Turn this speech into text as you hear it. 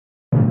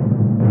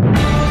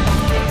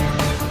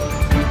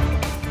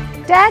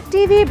Tag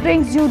TV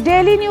brings you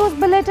daily news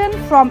bulletin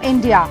from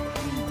India.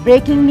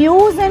 Breaking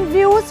news and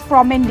views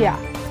from India.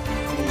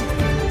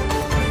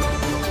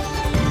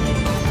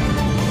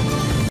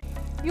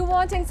 You're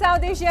watching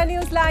South Asia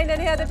Newsline,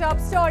 and here are the top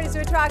stories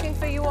we're tracking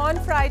for you on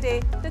Friday,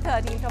 the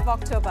 13th of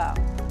October.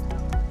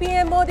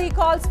 PM Modi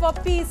calls for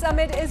peace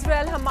amid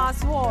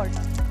Israel-Hamas war.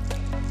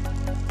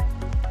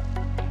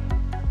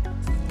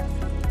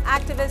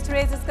 Activist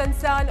raises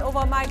concern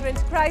over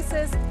migrant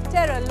crisis,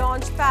 terror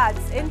launch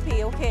pads in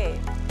POK.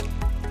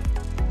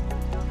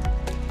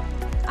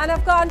 And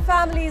Afghan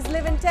families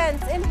live in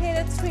tents in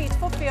Herat Street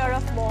for fear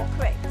of more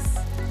quakes.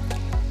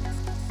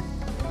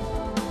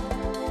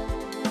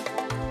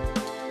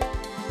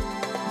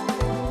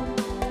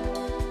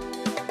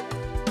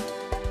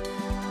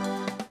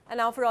 And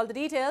now for all the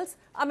details.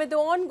 Amid the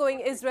ongoing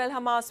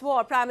Israel-Hamas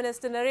war, Prime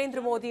Minister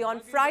Narendra Modi on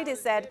Friday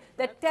said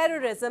that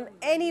terrorism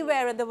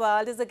anywhere in the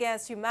world is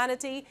against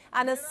humanity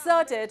and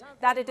asserted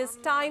that it is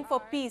time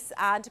for peace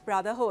and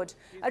brotherhood.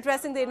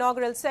 Addressing the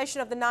inaugural session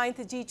of the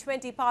 9th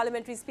G20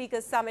 Parliamentary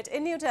Speakers Summit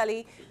in New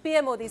Delhi,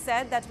 PM Modi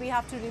said that we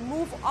have to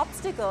remove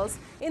obstacles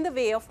in the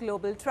way of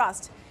global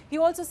trust. He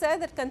also said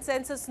that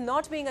consensus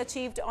not being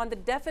achieved on the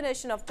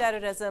definition of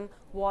terrorism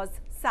was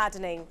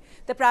saddening.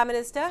 The Prime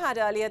Minister had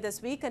earlier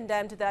this week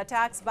condemned the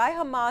attacks by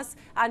Hamas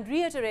and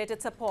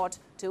reiterated support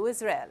to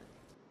Israel.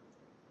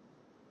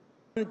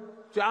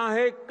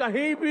 चाहे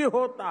कहीं भी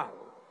होता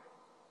हो,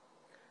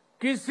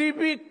 किसी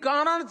भी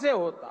कारण से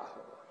होता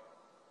हो,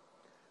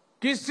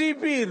 किसी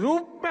भी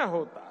रूप में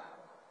होता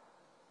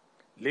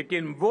है,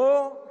 लेकिन वो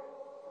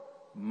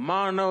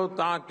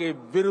मानवता के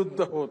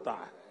विरुद्ध होता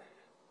है।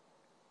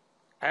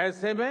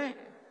 ऐसे में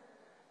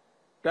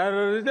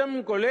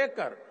टेररिज्म को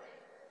लेकर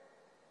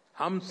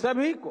हम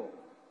सभी को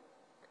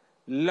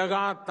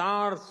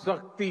लगातार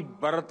सख्ती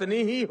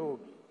बरतनी ही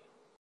होगी।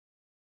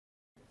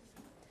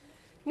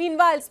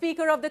 Meanwhile,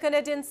 Speaker of the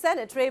Canadian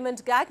Senate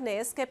Raymond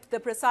Gagné skipped the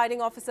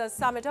presiding officers'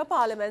 summit of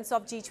parliaments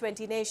of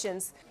G20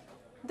 nations.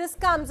 This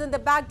comes in the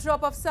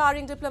backdrop of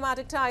souring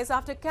diplomatic ties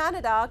after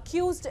Canada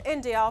accused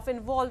India of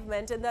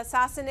involvement in the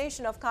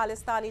assassination of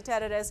Khalistani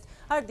terrorist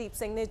Hardeep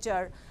Singh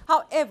Nijjar.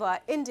 However,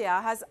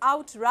 India has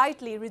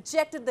outrightly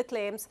rejected the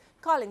claims,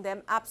 calling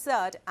them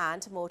absurd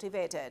and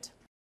motivated.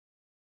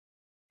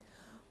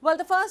 Well,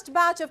 the first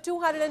batch of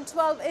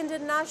 212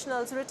 Indian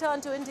nationals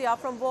returned to India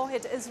from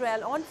war-hit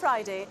Israel on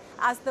Friday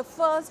as the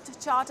first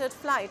chartered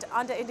flight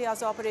under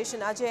India's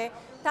Operation Ajay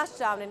touched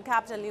down in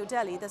capital New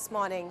Delhi this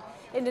morning.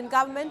 Indian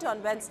government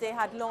on Wednesday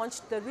had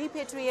launched the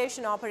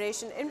repatriation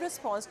operation in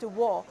response to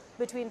war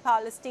between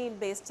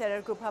Palestine-based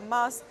terror group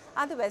Hamas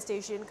and the West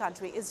Asian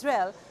country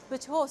Israel,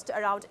 which hosts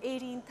around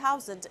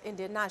 18,000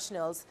 Indian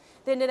nationals.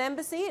 The Indian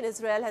embassy in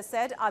Israel has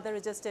said other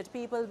registered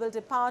people will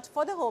depart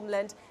for the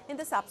homeland in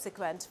the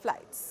subsequent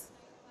flights.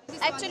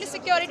 Actually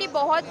security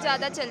बहुत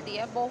ज़्यादा चलती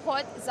है,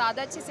 बहुत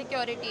ज़्यादा अच्छी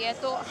security है,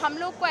 तो हम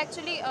लोग को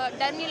एक्चुअली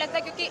डर नहीं लगता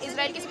क्योंकि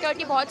इजराइल की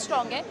सिक्योरिटी बहुत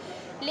स्ट्रॉन्ग है।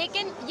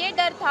 लेकिन ये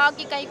डर था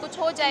कि कहीं कुछ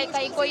हो जाए,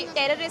 कहीं कोई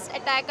टेररिस्ट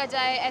अटैक आ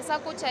जाए, ऐसा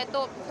कुछ है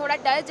तो थोड़ा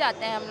डर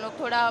जाते हैं हम लोग।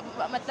 थोड़ा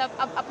मतलब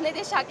अब अपने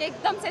देश आके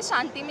एकदम से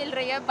शांति मिल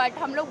रही है, बट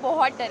हम लोग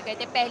बहुत डर गए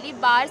थे। पहली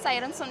बार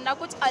सायरन सुनना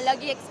कुछ अलग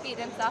ही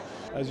एक्सपीरियंस था।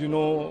 As you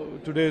know,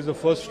 today is the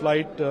first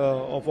flight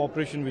of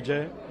Operation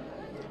Vijay,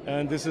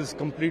 and this is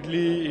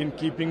completely in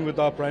keeping with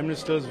our Prime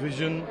Minister's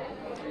vision,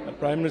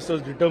 Prime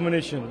Minister's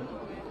determination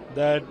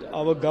that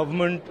our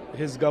government,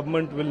 his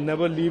government, will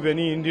never leave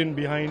any Indian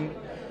behind.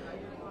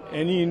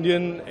 Any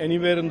Indian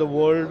anywhere in the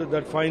world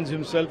that finds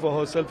himself or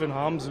herself in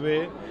harm's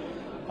way,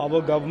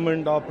 our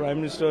government, our Prime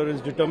Minister is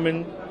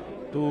determined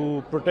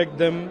to protect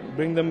them,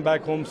 bring them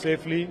back home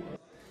safely.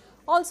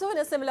 Also in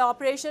a similar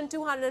operation,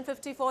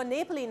 254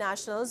 Nepali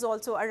nationals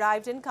also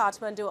arrived in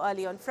Kathmandu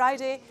early on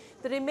Friday.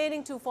 The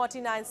remaining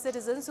 249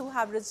 citizens who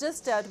have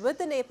registered with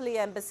the Nepali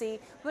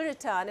embassy will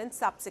return in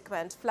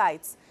subsequent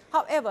flights.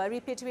 However,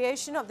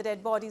 repatriation of the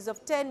dead bodies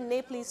of 10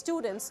 Nepali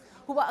students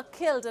who were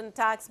killed in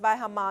attacks by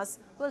Hamas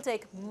will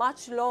take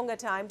much longer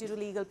time due to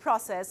legal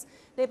process,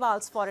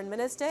 Nepal's Foreign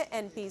Minister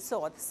N.P.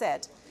 Sodh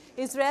said.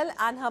 Israel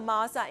and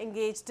Hamas are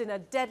engaged in a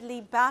deadly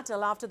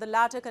battle after the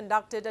latter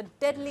conducted a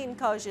deadly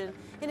incursion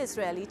in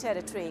Israeli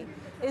territory.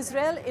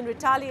 Israel, in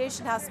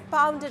retaliation, has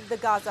pounded the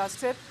Gaza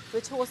Strip,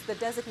 which hosts the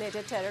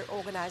designated terror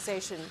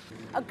organization.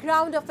 A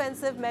ground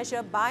offensive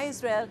measure by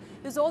Israel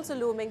is also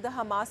looming the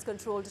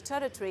Hamas-controlled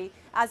territory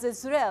as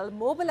Israel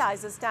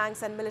mobilizes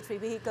tanks and military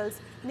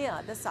vehicles near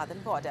the southern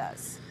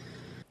borders.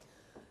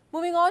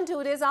 Moving on,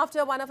 2 days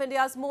after one of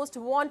India's most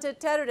wanted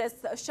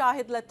terrorists,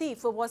 Shahid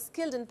Latif, was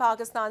killed in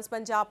Pakistan's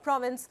Punjab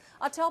province,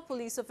 a top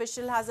police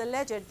official has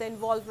alleged the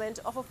involvement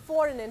of a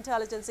foreign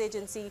intelligence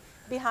agency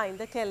behind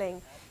the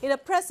killing. In a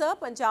presser,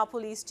 Punjab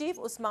Police Chief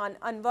Usman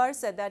Anwar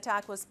said the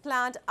attack was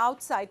planned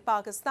outside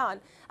Pakistan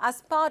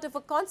as part of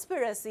a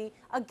conspiracy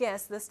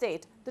against the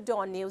state, the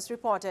Dawn News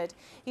reported.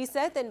 He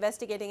said the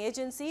investigating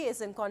agency is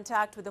in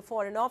contact with the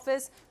Foreign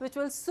Office, which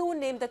will soon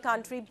name the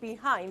country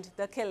behind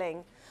the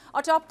killing.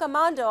 A top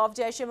commander of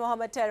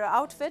Jaish-e-Mohammed terror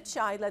outfit,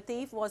 Shahid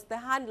Latif, was the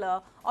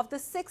handler of the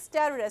 6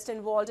 terrorists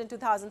involved in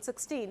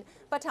 2016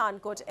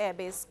 Pathankot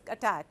airbase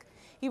attack.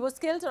 He was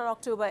killed on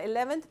October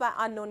 11th by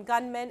unknown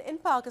gunmen in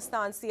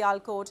Pakistan's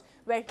Sialkot,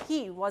 where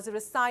he was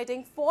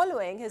residing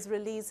following his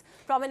release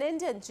from an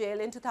Indian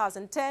jail in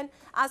 2010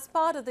 as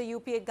part of the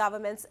UPA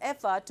government's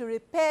effort to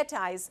repair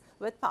ties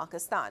with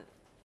Pakistan.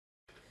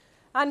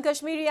 And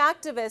Kashmiri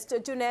activist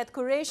Junaid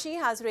Qureshi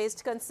has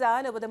raised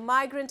concern over the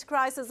migrant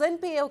crisis in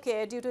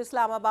POK due to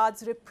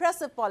Islamabad's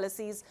repressive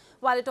policies,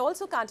 while it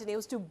also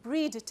continues to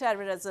breed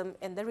terrorism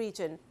in the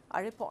region.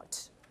 A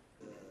report.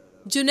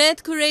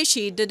 Junaid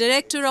Qureshi, the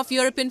director of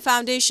European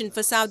Foundation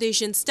for South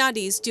Asian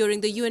Studies during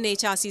the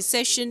UNHRC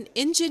session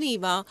in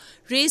Geneva,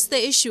 raised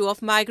the issue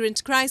of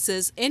migrant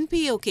crisis in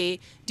POK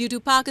due to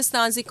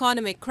Pakistan's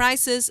economic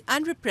crisis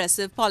and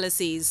repressive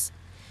policies.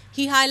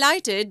 He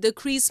highlighted the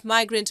Crease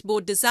migrant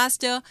boat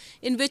disaster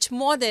in which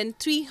more than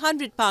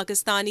 300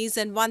 Pakistanis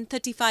and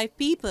 135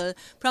 people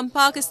from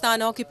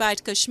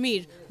Pakistan-occupied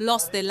Kashmir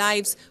lost their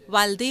lives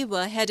while they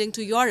were heading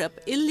to Europe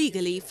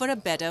illegally for a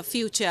better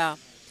future.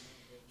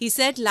 He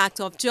said lack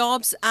of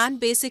jobs and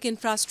basic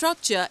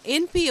infrastructure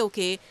in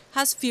POK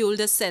has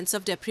fueled a sense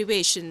of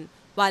deprivation,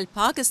 while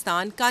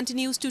Pakistan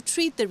continues to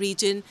treat the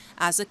region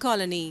as a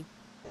colony.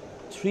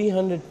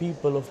 300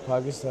 people of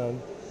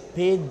Pakistan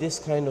paid this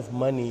kind of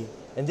money,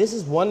 and this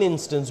is one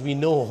instance we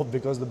know of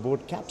because the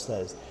boat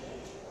capsized,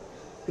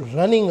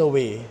 running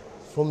away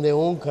from their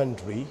own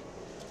country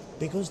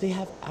because they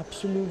have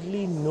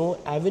absolutely no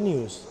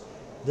avenues.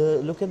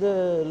 Look at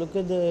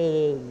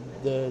the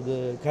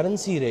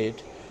currency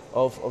rate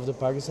of the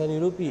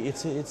Pakistani rupee.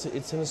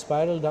 It's in a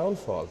spiral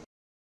downfall.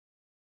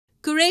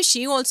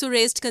 Qureshi also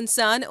raised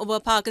concern over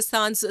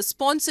Pakistan's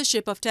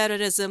sponsorship of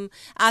terrorism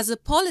as a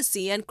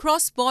policy and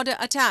cross-border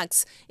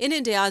attacks in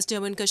India's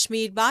Jammu and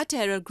Kashmir by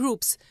terror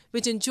groups,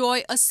 which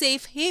enjoy a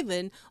safe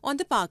haven on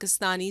the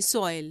Pakistani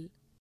soil.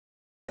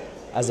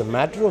 As a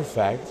matter of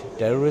fact,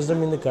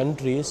 terrorism in the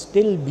country is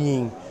still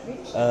being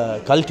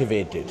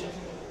cultivated.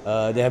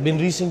 There have been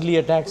recently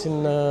attacks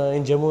in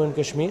Jammu and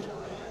Kashmir,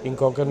 in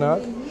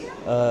Kokarnag.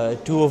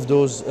 Two of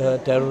those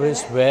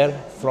terrorists were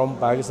from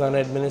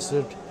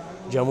Pakistan-administered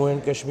Jammu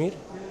and Kashmir.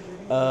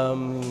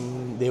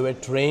 They were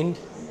trained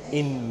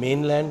in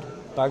mainland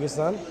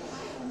Pakistan.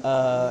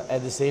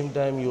 At the same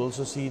time, you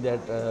also see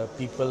that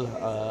people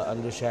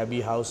under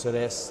shabby house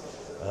arrest,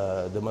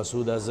 the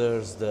Masood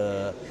Azhars,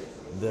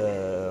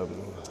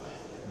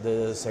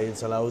 the Sayyid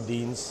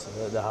Salahuddins,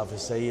 the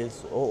Hafiz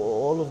Sayyids,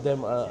 all of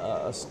them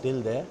are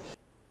still there.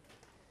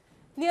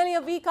 Nearly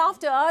a week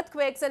after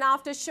earthquakes and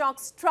aftershocks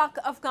struck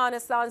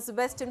Afghanistan's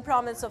western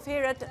province of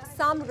Herat,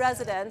 some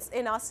residents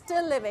are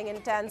still living in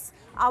tents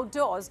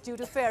outdoors due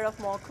to fear of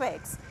more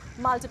quakes.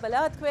 Multiple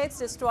earthquakes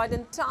destroyed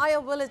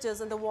entire villages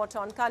in the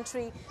war-torn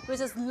country, which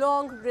has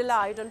long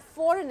relied on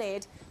foreign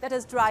aid that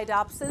has dried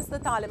up since the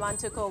Taliban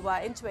took over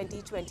in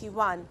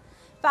 2021.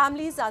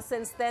 Families are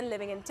since then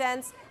living in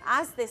tents,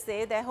 as they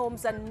say their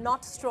homes are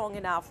not strong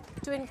enough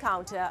to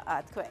encounter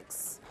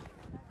earthquakes.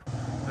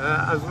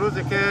 از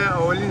روزی که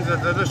اولین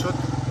زلزله شد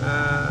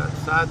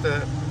ساعت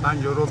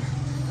 5 غروب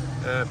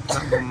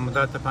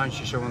مدت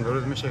 5-6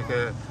 روز میشه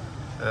که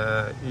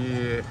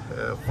این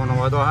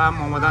خانواده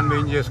هم اومدن به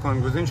اینجا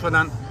اسکان گزین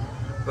شدن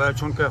و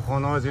چون که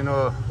خانه از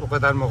اینا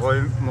اونقدر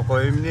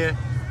مقاوم نیه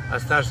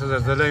از ترس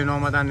زلزله اینا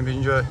اومدن به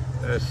اینجا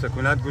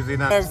سکونت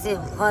گزیدن.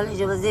 حال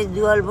اجازه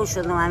دوال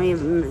بشدم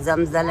همین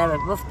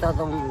زلزله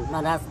افتادم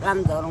مرض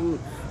دارم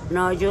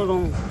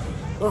ناجورم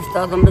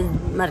افتادم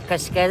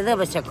مرکز کرده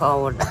بچه که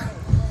آوردم.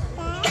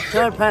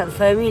 چهار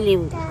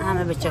فامیلی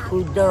همه بچه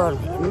خود دار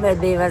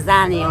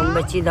بیوزنی هم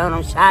بچه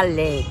دارم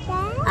شله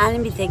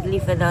همین بی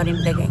تکلیف داریم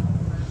دیگه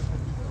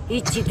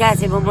هیچی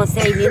کسی با ما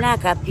سیدی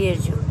نکه پیر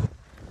جو.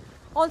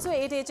 Also,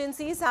 8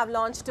 agencies have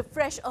launched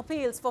fresh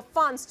appeals for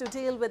funds to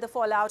deal with the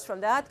fallout from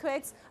the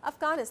earthquakes.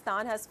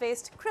 Afghanistan has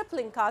faced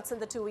crippling cuts in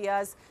the 2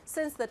 years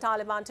since the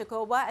Taliban took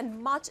over,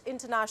 and much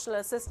international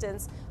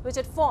assistance, which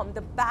had formed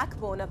the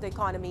backbone of the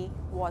economy,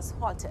 was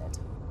halted.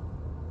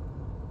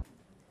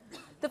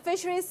 The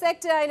fisheries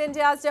sector in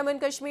India's Jammu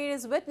and Kashmir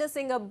is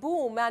witnessing a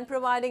boom and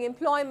providing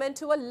employment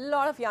to a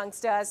lot of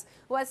youngsters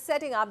who are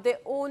setting up their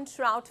own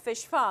trout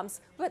fish farms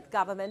with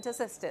government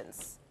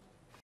assistance.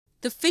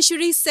 The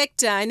fisheries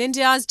sector in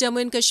India's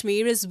Jammu and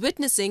Kashmir is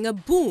witnessing a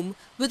boom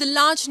with a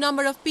large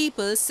number of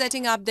people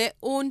setting up their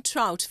own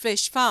trout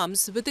fish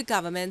farms with the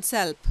government's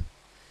help.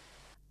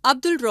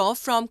 Abdul Rauf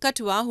from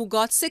Kathua, who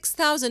got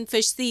 6,000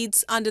 fish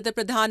seeds under the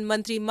Pradhan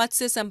Mantri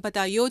Matsya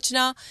Sampada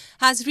Yojana,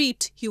 has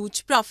reaped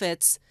huge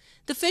profits.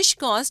 The fish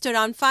cost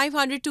around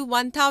 500 to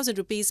 1,000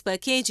 rupees per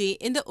kg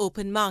in the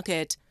open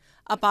market.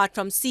 Apart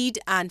from seed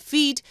and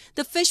feed,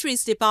 the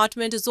Fisheries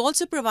Department is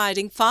also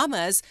providing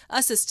farmers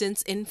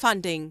assistance in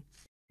funding.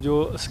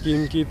 जो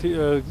scheme की थी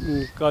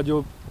का जो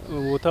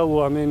वो था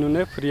वो हमें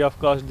इन्होंने फ्री ऑफ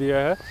कास्ट दिया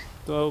है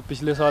तो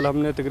पिछले साल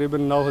हमने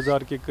तकरीबन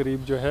 9,000 के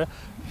करीब जो है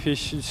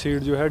फ़िश सीड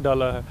जो है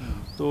डाला है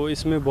तो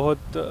इसमें बहुत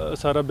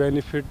सारा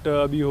बेनिफिट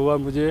अभी हुआ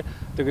मुझे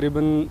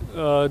तकरीबन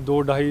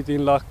 2-2.5-3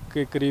 लाख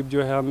के करीब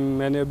जो है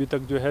मैंने अभी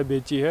तक जो है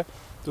बेची है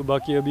तो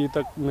बाकी अभी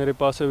तक मेरे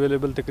पास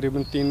अवेलेबल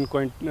तकरीबन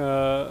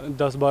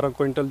 10-12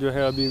 क्विंटल जो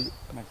है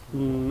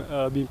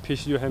अभी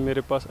फ़िश जो है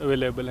मेरे पास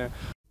अवेलेबल है.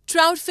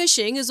 Trout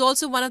fishing is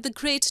also one of the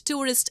great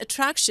tourist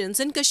attractions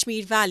in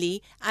Kashmir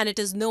Valley, and it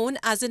is known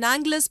as an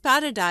angler's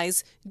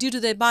paradise due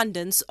to the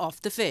abundance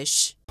of the fish.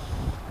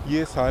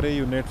 ये सारे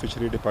unit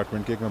fishery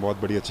department की एक मैं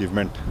बहुत बड़ी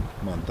achievement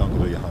मानता हूँ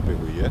कि जो यहाँ पे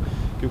हुई है,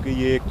 क्योंकि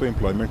ये एक तो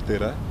एम्प्लॉयमेंट दे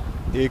रहा है,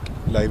 एक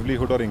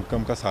लाइवलीहुड और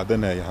इनकम का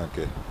साधन है यहाँ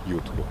के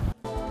यूथ को.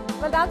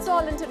 Well, that's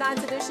all in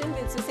tonight's edition.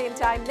 It's the same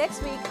time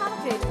next week. Have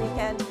a great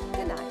weekend.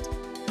 Good night.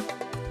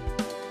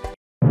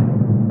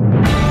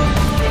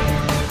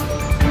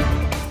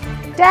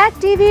 Tag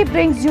TV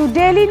brings you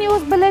daily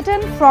news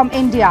bulletin from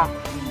India.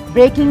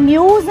 Breaking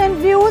news and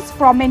views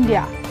from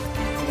India.